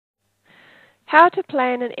How to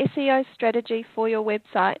plan an SEO strategy for your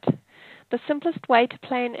website. The simplest way to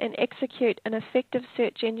plan and execute an effective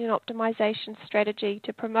search engine optimization strategy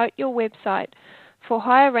to promote your website for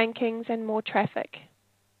higher rankings and more traffic.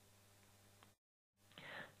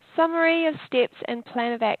 Summary of steps and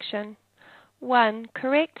plan of action. 1.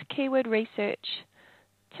 Correct keyword research.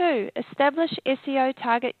 2. Establish SEO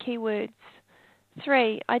target keywords.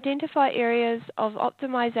 3. Identify areas of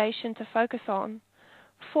optimization to focus on.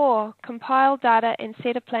 4. Compile data and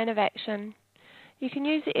set a plan of action. You can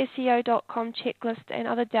use the SEO.com checklist and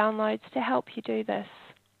other downloads to help you do this.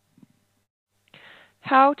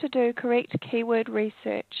 How to do correct keyword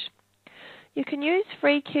research. You can use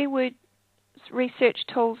free keyword research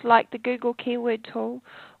tools like the Google Keyword Tool,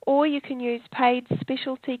 or you can use paid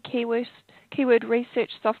specialty keyword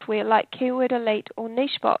research software like Keyword Elite or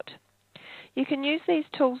Nichebot. You can use these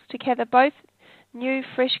tools to gather both new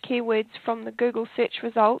fresh keywords from the Google search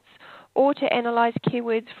results or to analyze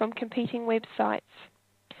keywords from competing websites.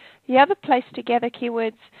 The other place to gather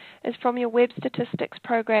keywords is from your web statistics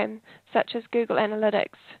program, such as Google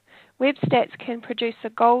Analytics. WebStats can produce a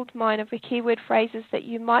gold mine of keyword phrases that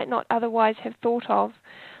you might not otherwise have thought of,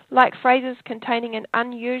 like phrases containing an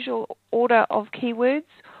unusual order of keywords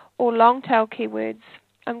or long-tail keywords.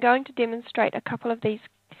 I'm going to demonstrate a couple of these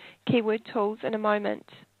keyword tools in a moment.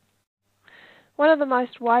 One of the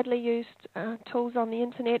most widely used tools on the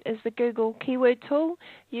internet is the Google Keyword Tool,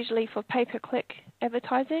 usually for pay-per-click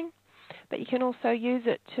advertising, but you can also use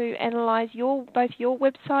it to analyze both your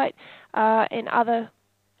website and other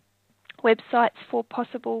websites for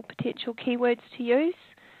possible potential keywords to use.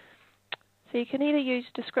 So you can either use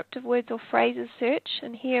descriptive words or phrases search,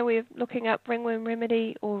 and here we're looking up ringworm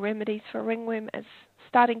remedy or remedies for ringworm as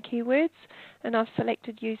starting keywords, and I've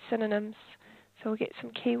selected use synonyms. So we'll get some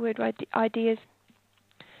keyword ideas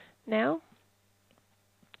now.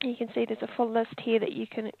 You can see there's a full list here that you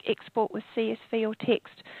can export with CSV or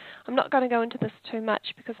text. I'm not going to go into this too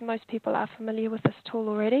much because most people are familiar with this tool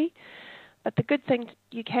already. But the good thing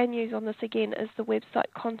you can use on this again is the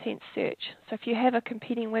website content search. So if you have a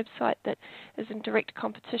competing website that is in direct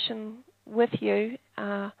competition with you,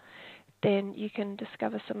 then you can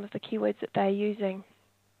discover some of the keywords that they're using.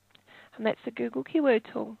 And that's the Google Keyword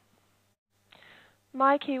Tool.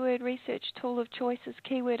 My keyword research tool of choice is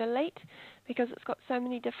Keyword Elite because it's got so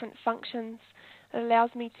many different functions. It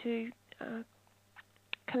allows me to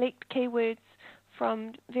collect keywords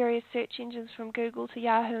from various search engines, from Google to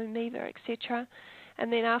Yahoo, Amoeba, etc.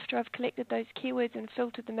 And then after I've collected those keywords and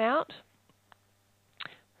filtered them out,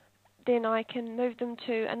 then I can move them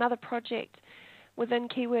to another project within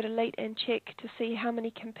Keyword Elite and check to see how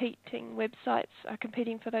many competing websites are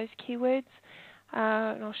competing for those keywords.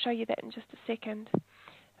 And I'll show you that in just a second.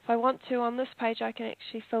 If I want to, on this page, I can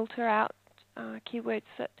actually filter out keywords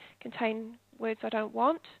that contain words I don't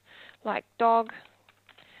want, like dog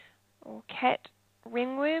or cat,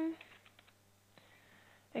 ringworm,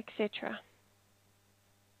 etc.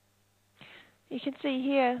 You can see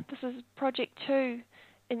here, this is project 2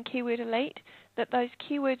 in Keyword Elite, that those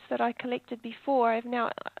keywords that I collected before, I've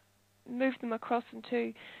now moved them across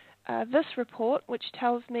into this report, which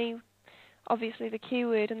tells me obviously the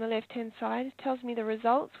keyword on the left-hand side. It tells me the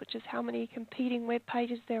results, which is how many competing web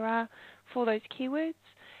pages there are for those keywords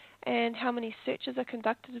and how many searches are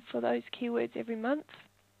conducted for those keywords every month,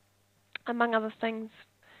 among other things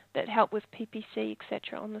that help with PPC,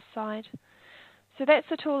 etc. on the side. So that's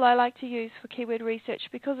the tool I like to use for keyword research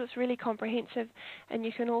because it's really comprehensive, and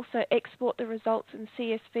you can also export the results in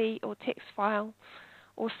CSV or text file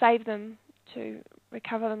or save them to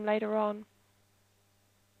recover them later on.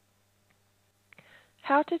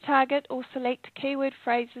 How to target or select keyword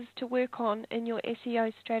phrases to work on in your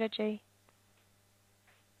SEO strategy.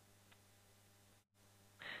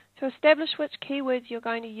 To establish which keywords you're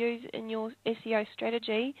going to use in your SEO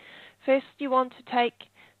strategy, first you want to take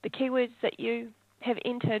the keywords that you have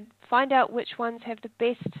entered, find out which ones have the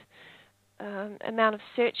best amount of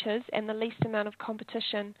searches and the least amount of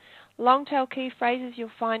competition. Long tail key phrases you'll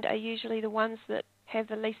find are usually the ones that have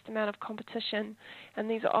the least amount of competition, and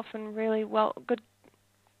these are often really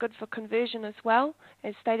good for conversion as well,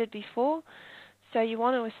 as stated before. So you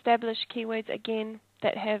want to establish keywords again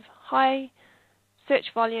that have high search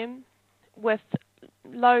volume with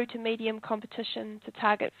low to medium competition to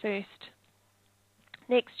target first.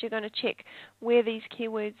 Next, you're going to check where these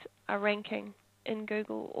keywords are ranking in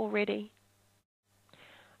Google already.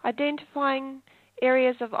 Identifying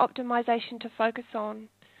areas of optimization to focus on.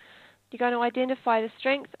 You're going to identify the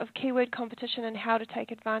strength of keyword competition and how to take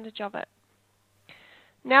advantage of it.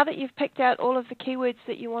 Now that you've picked out all of the keywords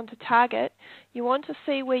that you want to target, you want to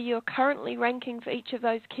see where you're currently ranking for each of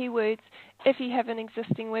those keywords if you have an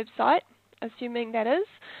existing website, assuming that is.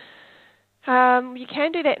 You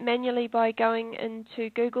can do that manually by going into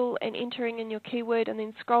Google and entering in your keyword and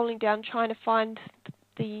then scrolling down trying to find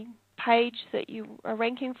the page that you are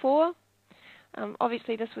ranking for.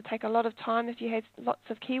 Obviously this would take a lot of time if you have lots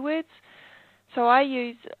of keywords. So I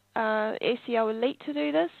use SEO Elite to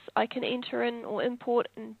do this. I can enter in or import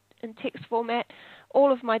in text format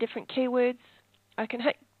all of my different keywords. I can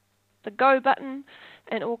hit the Go button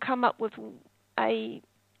and it will come up with a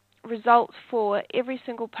result for every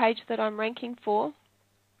single page that I'm ranking for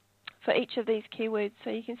each of these keywords. So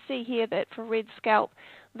you can see here that for red scalp,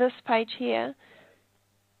 this page here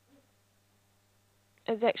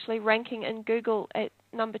is actually ranking in Google at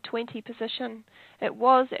number 20 position. It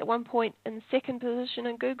was at one point in second position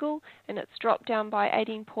in Google, and it's dropped down by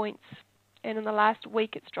 18 points. And in the last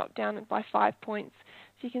week, it's dropped down by 5 points.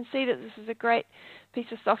 So you can see that this is a great piece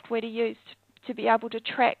of software to use to be able to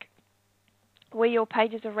track where your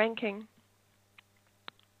pages are ranking.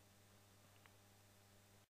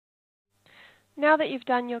 Now that you've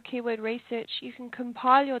done your keyword research, you can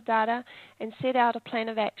compile your data and set out a plan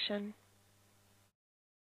of action.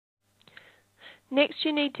 Next,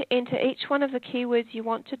 you need to enter each one of the keywords you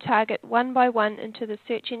want to target one by one into the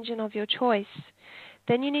search engine of your choice.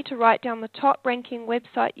 Then you need to write down the top ranking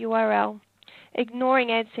website URL, ignoring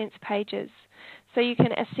AdSense pages, so you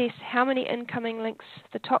can assess how many incoming links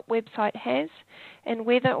the top website has and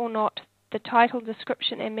whether or not the title,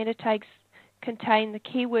 description and meta tags contain the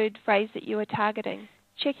keyword phrase that you are targeting.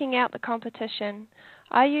 Checking out the competition.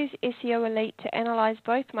 I use SEO Elite to analyze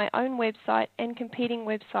both my own website and competing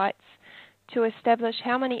websites to establish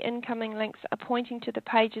how many incoming links are pointing to the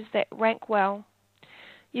pages that rank well.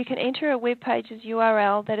 You can enter a web page's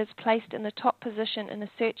URL that is placed in the top position in the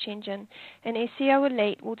search engine, and SEO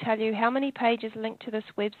Elite will tell you how many pages link to this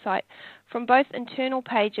website from both internal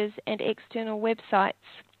pages and external websites.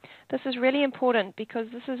 This is really important because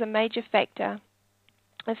this is a major factor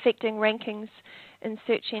affecting rankings in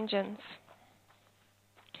search engines.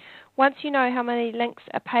 Once you know how many links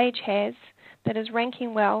a page has that is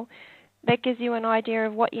ranking well, that gives you an idea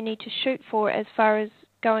of what you need to shoot for as far as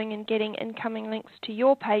going and getting incoming links to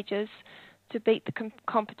your pages to beat the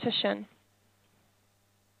competition.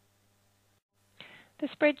 The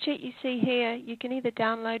spreadsheet you see here, you can either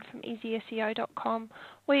download from easyseo.com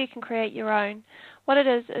or you can create your own. What it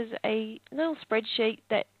is a little spreadsheet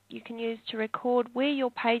that you can use to record where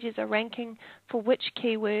your pages are ranking for which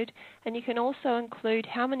keyword, and you can also include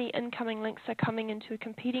how many incoming links are coming into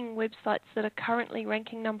competing websites that are currently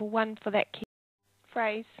ranking number one for that key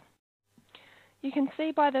phrase. You can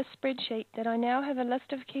see by this spreadsheet that I now have a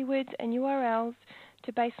list of keywords and URLs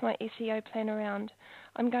to base my SEO plan around.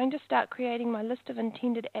 I'm going to start creating my list of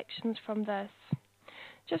intended actions from this.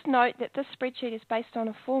 Just note that this spreadsheet is based on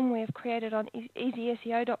a form we have created on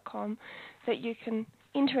easyseo.com that you can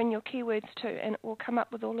enter in your keywords to, and it will come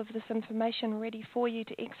up with all of this information ready for you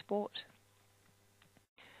to export.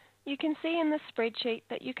 You can see in this spreadsheet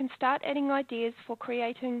that you can start adding ideas for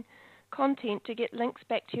creating content to get links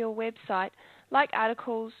back to your website, like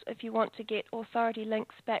articles if you want to get authority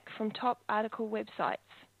links back from top article websites.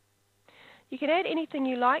 You can add anything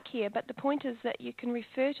you like here, but the point is that you can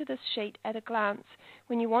refer to this sheet at a glance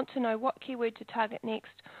when you want to know what keyword to target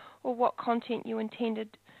next or what content you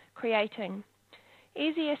intended creating.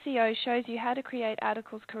 Easy SEO shows you how to create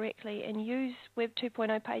articles correctly and use Web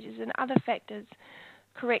 2.0 pages and other factors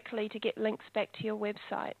correctly to get links back to your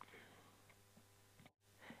website.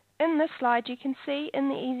 In this slide, you can see in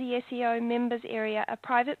the Easy SEO members area a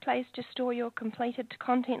private place to store your completed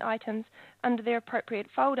content items under their appropriate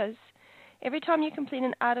folders. Every time you complete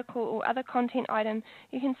an article or other content item,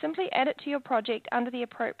 you can simply add it to your project under the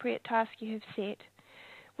appropriate task you have set.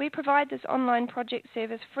 We provide this online project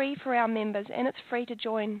service free for our members, and it's free to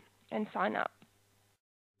join and sign up.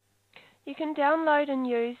 You can download and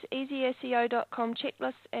use easyseo.com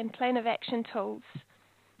checklists and plan of action tools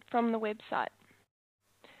from the website.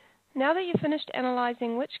 Now that you've finished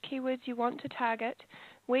analysing which keywords you want to target,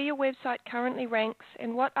 where your website currently ranks,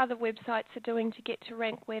 and what other websites are doing to get to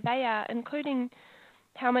rank where they are, including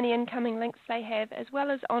how many incoming links they have, as well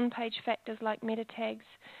as on-page factors like meta tags,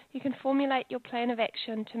 you can formulate your plan of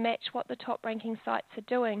action to match what the top ranking sites are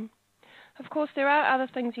doing. Of course, there are other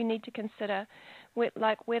things you need to consider,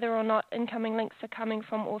 like whether or not incoming links are coming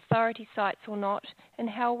from authority sites or not, and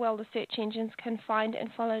how well the search engines can find and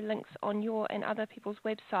follow links on your and other people's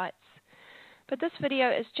websites. But this video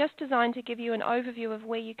is just designed to give you an overview of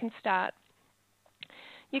where you can start.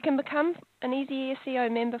 You can become an Easy SEO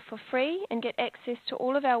member for free and get access to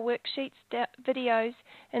all of our worksheets, videos,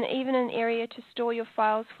 and even an area to store your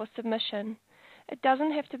files for submission. It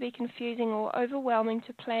doesn't have to be confusing or overwhelming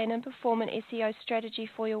to plan and perform an SEO strategy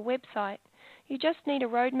for your website. You just need a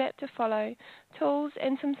roadmap to follow, tools,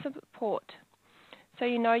 and some support, so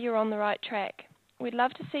you know you're on the right track. We'd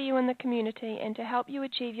love to see you in the community and to help you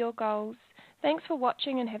achieve your goals. Thanks for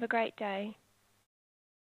watching and have a great day.